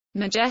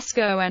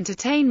Majesco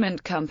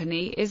Entertainment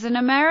Company is an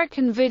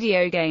American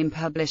video game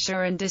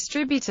publisher and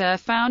distributor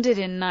founded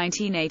in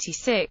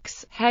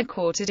 1986,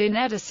 headquartered in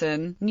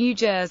Edison, New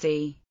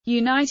Jersey,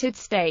 United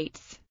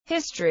States.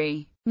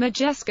 History: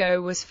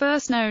 Majesco was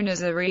first known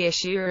as a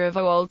reissuer of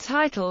old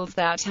titles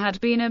that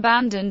had been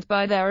abandoned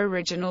by their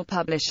original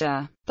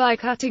publisher, by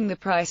cutting the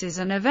prices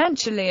and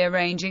eventually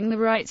arranging the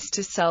rights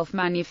to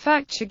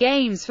self-manufacture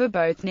games for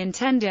both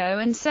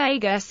Nintendo and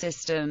Sega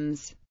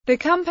systems. The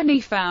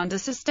company found a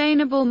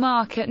sustainable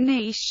market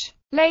niche.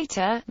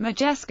 Later,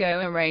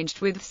 Majesco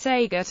arranged with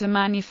Sega to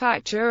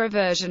manufacture a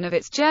version of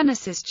its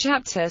Genesis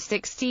Chapter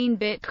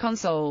 16-bit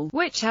console,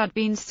 which had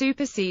been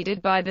superseded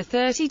by the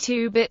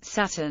 32-bit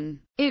Saturn.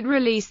 It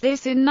released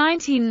this in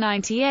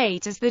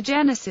 1998 as the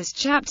Genesis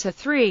Chapter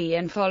 3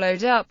 and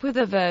followed up with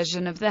a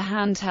version of the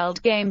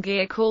handheld Game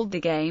Gear called the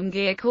Game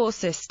Gear Core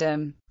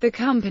system. The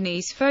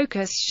company's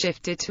focus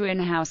shifted to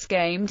in-house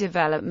game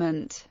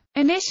development,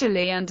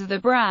 initially under the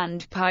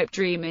brand Pipe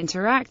Dream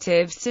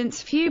Interactive,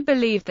 since few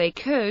believed they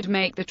could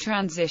make the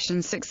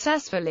transition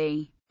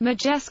successfully.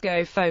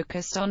 Majesco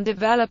focused on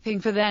developing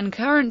for then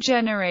current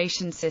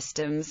generation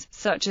systems,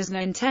 such as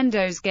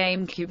Nintendo's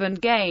GameCube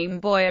and Game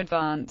Boy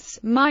Advance,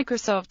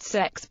 Microsoft's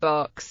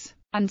Xbox,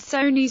 and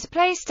Sony's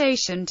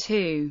PlayStation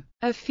 2.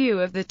 A few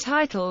of the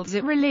titles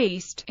it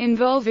released,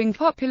 involving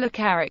popular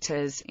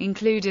characters,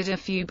 included a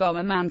few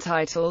Bomberman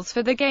titles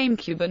for the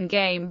GameCube and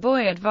Game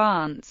Boy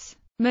Advance.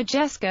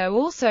 Majesco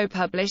also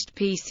published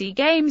PC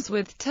games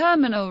with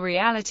Terminal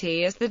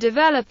Reality as the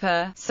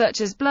developer, such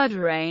as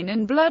BloodRayne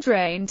and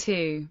BloodRayne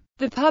 2.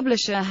 The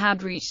publisher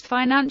had reached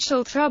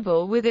financial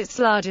trouble with its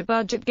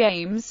larger-budget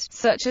games,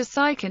 such as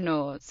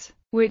Psychonauts,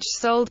 which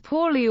sold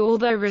poorly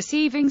although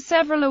receiving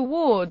several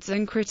awards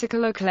and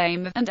critical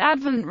acclaim, and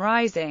Advent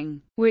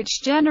Rising,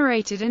 which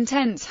generated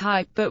intense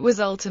hype but was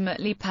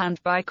ultimately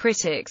panned by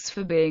critics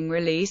for being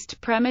released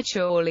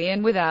prematurely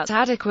and without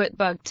adequate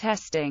bug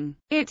testing.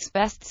 Its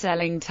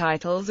best-selling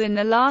titles in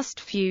the last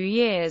few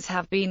years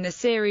have been the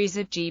series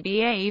of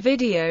GBA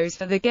videos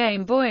for the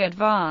Game Boy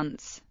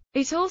Advance.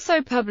 It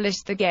also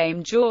published the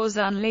game Jaws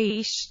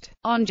Unleashed.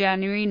 On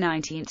January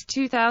 19,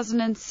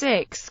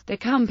 2006, the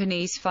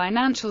company's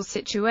financial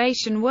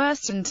situation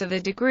worsened to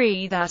the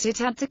degree that it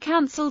had to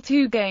cancel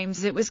two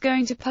games it was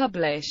going to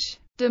publish: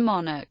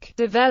 Demonic,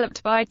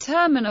 developed by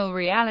Terminal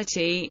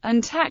Reality,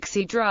 and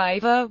Taxi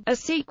Driver, a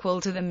sequel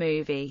to the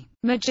movie.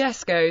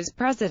 Majesco's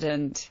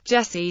president,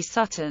 Jesse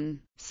Sutton,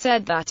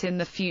 said that in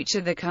the future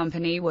the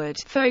company would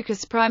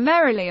focus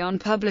primarily on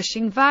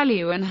publishing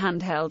value and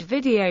handheld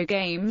video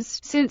games.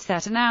 Since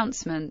that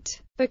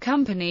announcement, the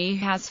company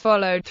has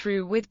followed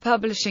through with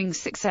publishing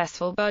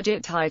successful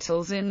budget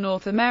titles in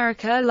North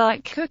America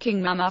like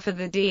Cooking Mama for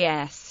the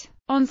DS.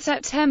 On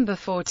September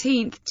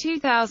 14,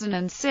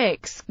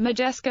 2006,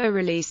 Majesco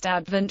released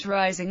Advent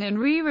Rising and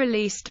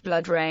re-released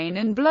BloodRayne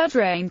and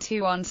BloodRayne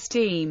 2 on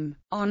Steam.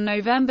 On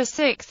November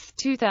 6,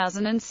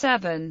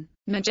 2007,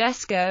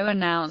 Majesco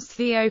announced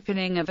the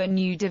opening of a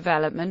new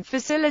development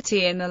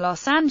facility in the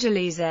Los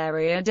Angeles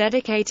area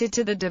dedicated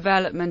to the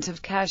development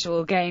of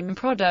casual game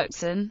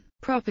products and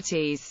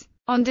properties.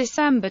 On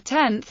December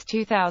 10,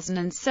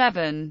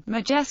 2007,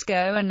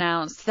 Majesco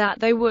announced that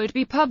they would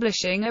be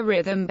publishing a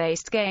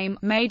rhythm-based game,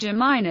 Major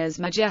Minor's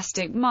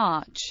Majestic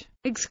March,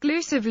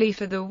 exclusively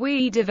for the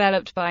Wii,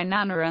 developed by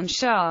Nana and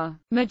Shah.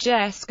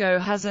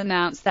 Majesco has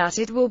announced that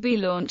it will be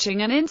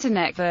launching an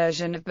internet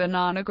version of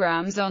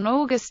Bananagrams on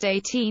August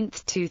 18,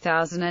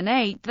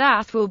 2008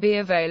 that will be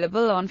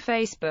available on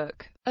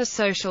Facebook, a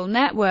social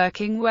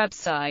networking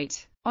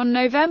website. On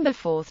November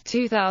 4,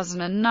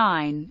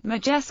 2009,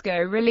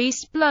 Majesco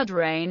released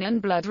BloodRayne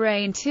and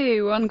BloodRayne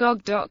 2 on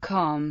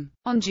GOG.com.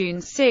 On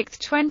June 6,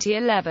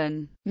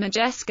 2011,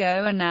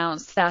 Majesco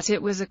announced that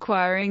it was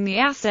acquiring the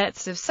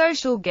assets of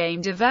social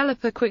game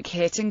developer Quick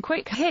Hit and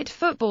Quick Hit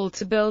Football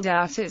to build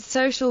out its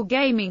social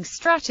gaming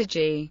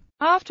strategy.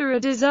 After a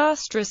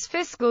disastrous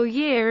fiscal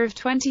year of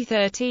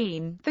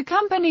 2013, the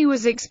company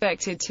was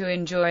expected to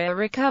enjoy a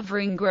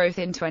recovering growth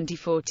in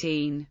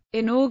 2014.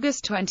 In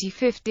August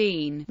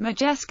 2015,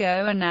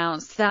 Majesco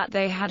announced that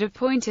they had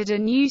appointed a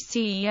new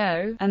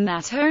CEO, and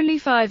that only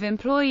 5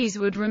 employees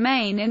would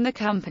remain in the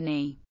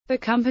company. The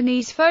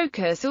company's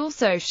focus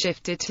also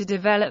shifted to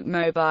develop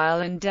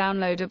mobile and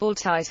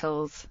downloadable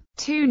titles.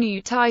 2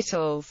 new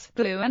titles,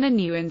 Blue and a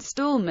new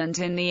installment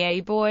in the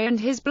A-Boy and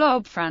His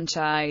Blob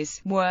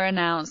franchise, were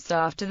announced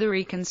after the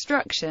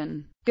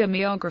reconstruction.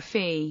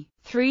 Gamiography: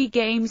 3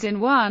 games in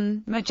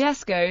 1,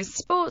 Majesco's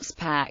Sports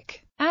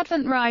Pack,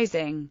 Advent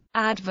Rising,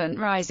 Advent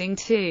Rising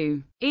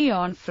 2,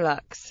 Eon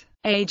Flux,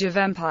 Age of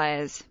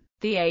Empires,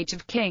 The Age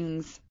of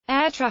Kings,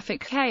 Air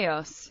Traffic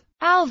Chaos,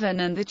 Alvin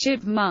and the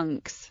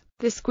Chipmunks,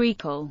 The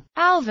Squeakle,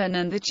 Alvin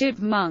and the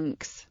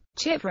Chipmunks,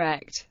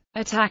 Chipwrecked,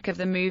 Attack of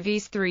the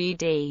Movies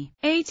 3D,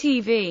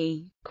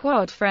 ATV,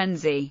 Quad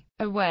Frenzy,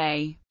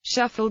 Away,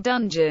 Shuffle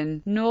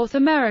Dungeon, North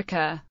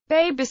America,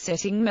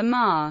 Babysitting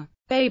Mama,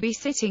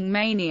 Babysitting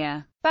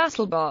Mania,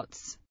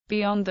 BattleBots,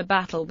 Beyond the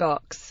Battle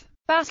Box,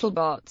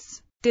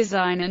 BattleBots,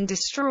 Design and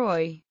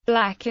Destroy,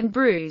 Black and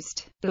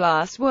Bruised,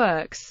 Blast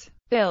Works,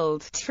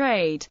 Build,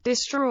 Trade,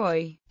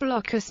 Destroy,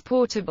 Blockers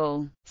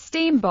Portable,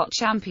 Steambot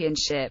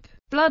Championship,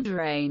 Blood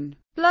Rain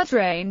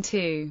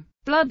 2,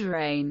 Blood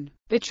Rain,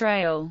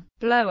 Betrayal,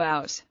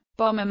 Blowout,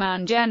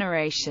 Bomberman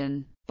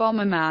Generation,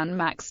 Bomberman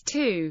Max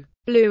 2,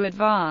 Blue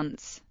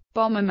Advance,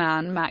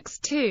 Bomberman Max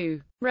 2,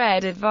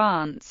 Red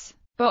Advance,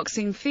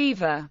 Boxing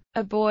Fever,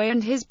 A Boy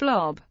and His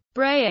Blob,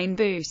 Brain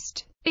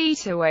Boost,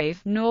 Beta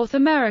Wave North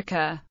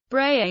America,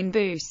 Brain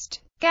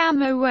Boost,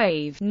 Gamma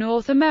Wave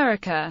North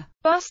America,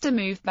 Buster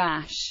Move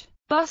Bash,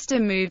 Buster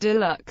Move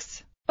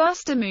Deluxe,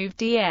 Buster Move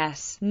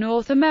DS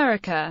North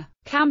America,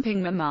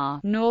 Camping Mama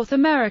North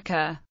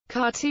America,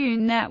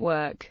 Cartoon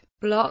Network,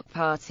 Block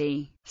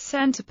Party,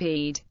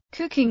 Centipede,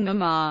 Cooking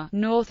Mama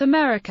North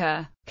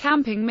America,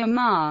 Camping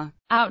Mama,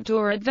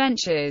 Outdoor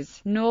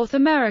Adventures North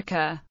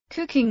America,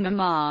 Cooking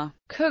Mama,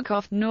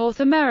 Cook-Off North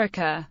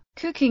America,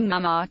 Cooking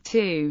Mama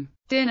 2,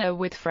 Dinner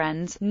with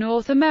Friends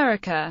North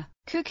America,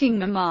 Cooking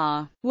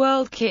Mama,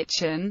 World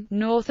Kitchen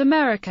North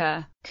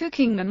America,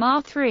 Cooking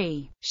Mama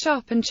 3,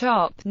 Shop and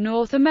Chop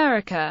North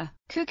America,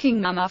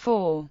 Cooking Mama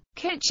 4,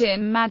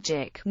 Kitchen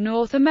Magic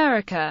North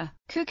America,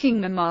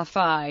 Cooking Mama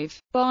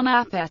 5, Bon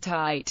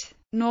Appetit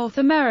North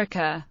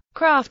America,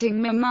 Crafting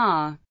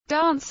Mama,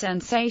 Dance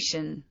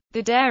Sensation,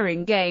 The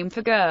Daring Game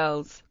for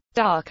Girls,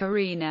 Dark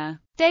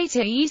Arena,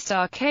 Data East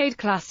Arcade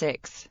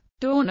Classics,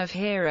 Dawn of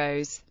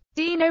Heroes,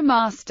 Dino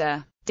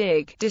Master,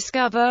 Dig,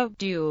 Discover,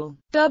 Duel,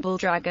 Double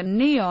Dragon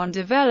Neon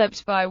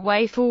developed by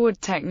WayForward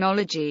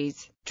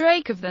Technologies,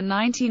 Drake of the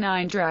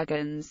 99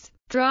 Dragons,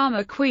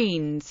 Drama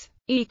Queens,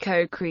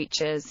 Eco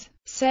Creatures,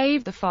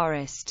 Save the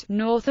Forest,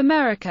 North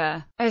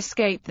America,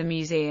 Escape the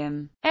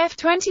Museum,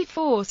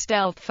 F-24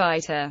 Stealth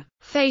Fighter,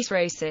 Face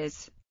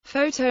Races,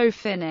 Photo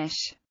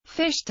Finish,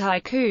 Fish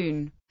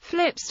Tycoon,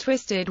 Flips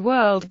Twisted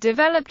World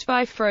developed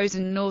by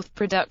Frozen North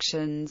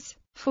Productions,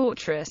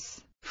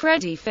 Fortress,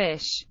 Freddy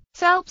Fish,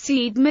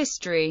 Salpseed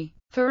Mystery,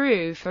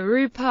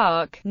 Faru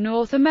Park,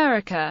 North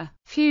America,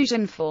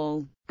 Fusion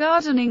Fall,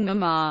 Gardening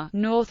Mama,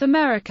 North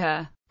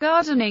America,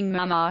 Gardening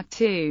Mama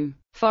 2,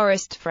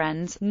 Forest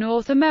Friends,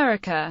 North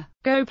America,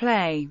 Go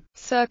Play,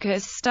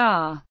 Circus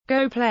Star,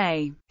 Go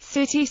Play,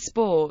 City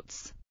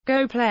Sports,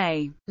 Go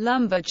Play,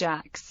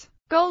 Lumberjacks,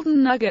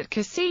 Golden Nugget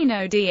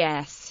Casino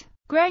DS,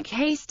 Greg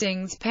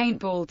Hastings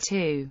Paintball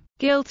 2,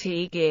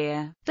 Guilty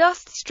Gear,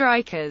 Dust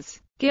Strikers,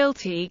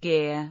 Guilty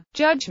Gear,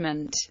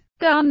 Judgment,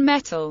 Gun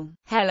Metal,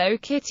 Hello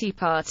Kitty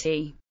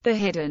Party, The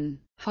Hidden,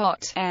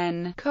 Hot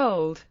N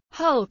Cold,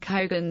 Hulk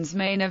Hogan's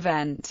Main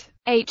Event,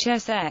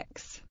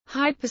 HSX,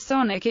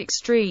 Hypersonic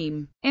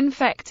Extreme,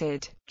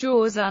 Infected,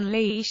 Jaws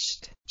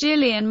Unleashed,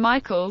 Jillian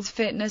Michaels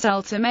Fitness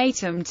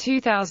Ultimatum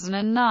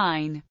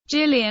 2009,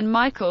 Jillian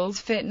Michaels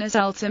Fitness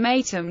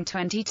Ultimatum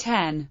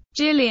 2010,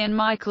 Jillian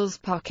Michaels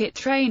Pocket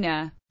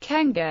Trainer,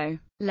 Kengo,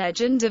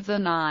 Legend of the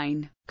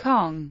Nine,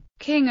 Kong,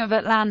 King of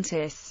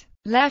Atlantis,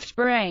 Left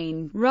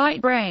Brain, Right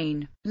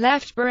Brain,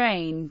 Left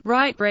Brain,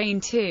 Right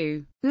Brain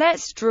 2,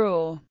 Let's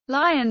Draw,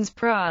 Lion's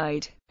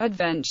Pride,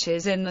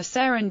 Adventures in the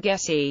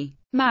Serengeti,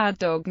 Mad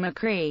Dog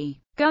McCree,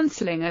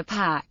 Gunslinger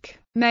Pack,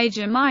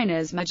 Major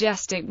Minor's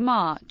Majestic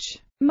March,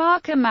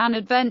 Marker Man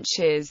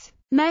Adventures,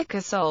 Mech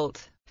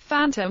Assault,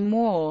 Phantom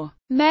War,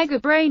 Mega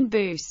Brain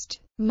Boost,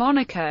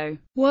 Monaco,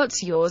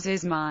 What's Yours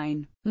Is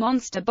Mine,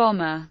 Monster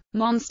Bomber,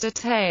 Monster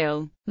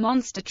Tail,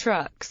 Monster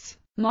Trucks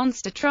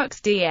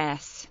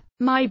DS,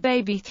 My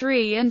Baby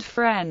 3 and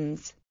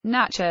Friends,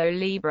 Nacho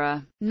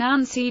Libre,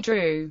 Nancy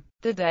Drew,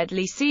 The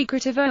Deadly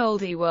Secret of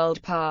Oldie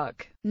World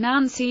Park,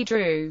 Nancy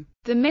Drew,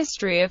 The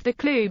Mystery of the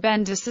Clue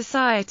Bender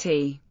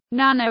Society,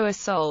 Nano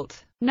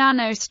Assault,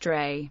 Nano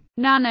Stray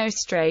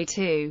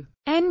 2,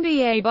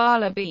 NBA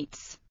Bala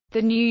Beats,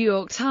 The New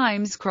York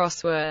Times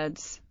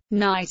Crosswords,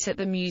 Night at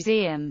the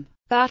Museum,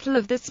 Battle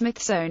of the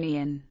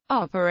Smithsonian,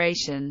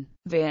 Operation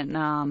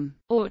Vietnam,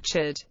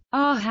 Orchard,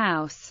 Our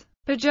House,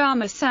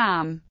 Pajama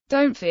Sam,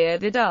 Don't Fear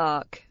the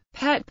Dark,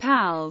 Pet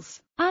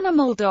Pals,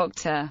 Animal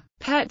Doctor,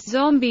 Pet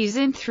Zombies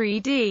in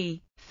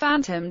 3D,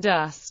 Phantom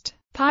Dust,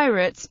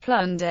 Pirates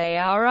Plunde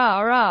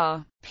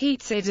RRR,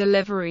 Pizza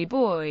Delivery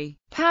Boy,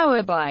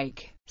 Power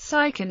Bike,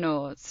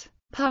 Psychonauts,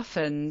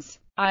 Puffins,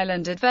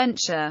 Island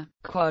Adventure,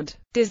 Quad,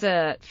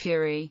 Desert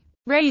Fury,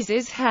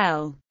 Raises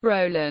Hell,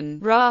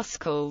 Roland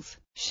Rascals,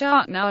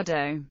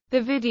 Sharknado,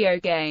 The Video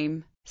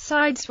Game,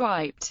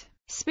 Sideswiped,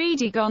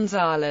 Speedy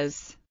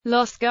Gonzales,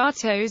 Los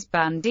Gatos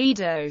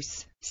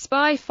Bandidos,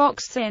 Spy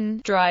Fox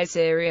in Dry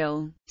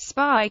Cereal,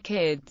 Spy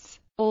Kids,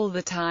 All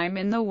the Time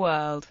in the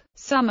World,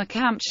 Summer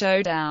Camp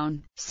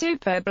Showdown,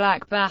 Super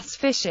Black Bass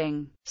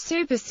Fishing,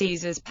 Super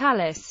Caesar's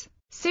Palace,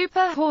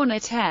 Super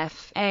Hornet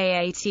F,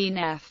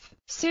 A18F,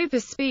 Super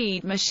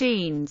Speed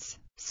Machines,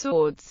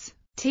 Swords,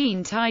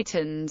 Teen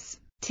Titans,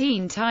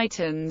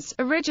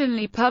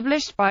 originally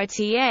published by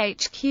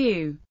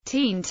THQ,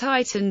 Teen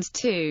Titans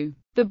 2,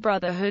 The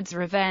Brotherhood's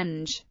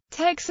Revenge,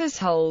 Texas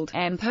Hold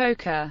 'em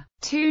Poker,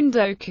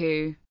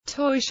 Toondoku,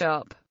 Toy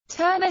Shop,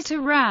 Turn It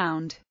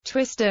Around,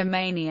 Twister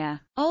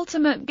Mania,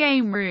 Ultimate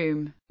Game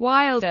Room,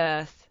 Wild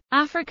Earth,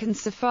 African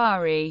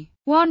Safari,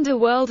 Wonder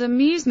World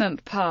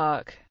Amusement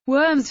Park,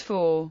 Worms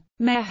 4.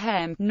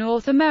 Mayhem,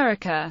 North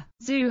America.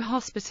 Zoo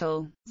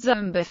Hospital.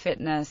 Zumba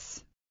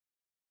Fitness.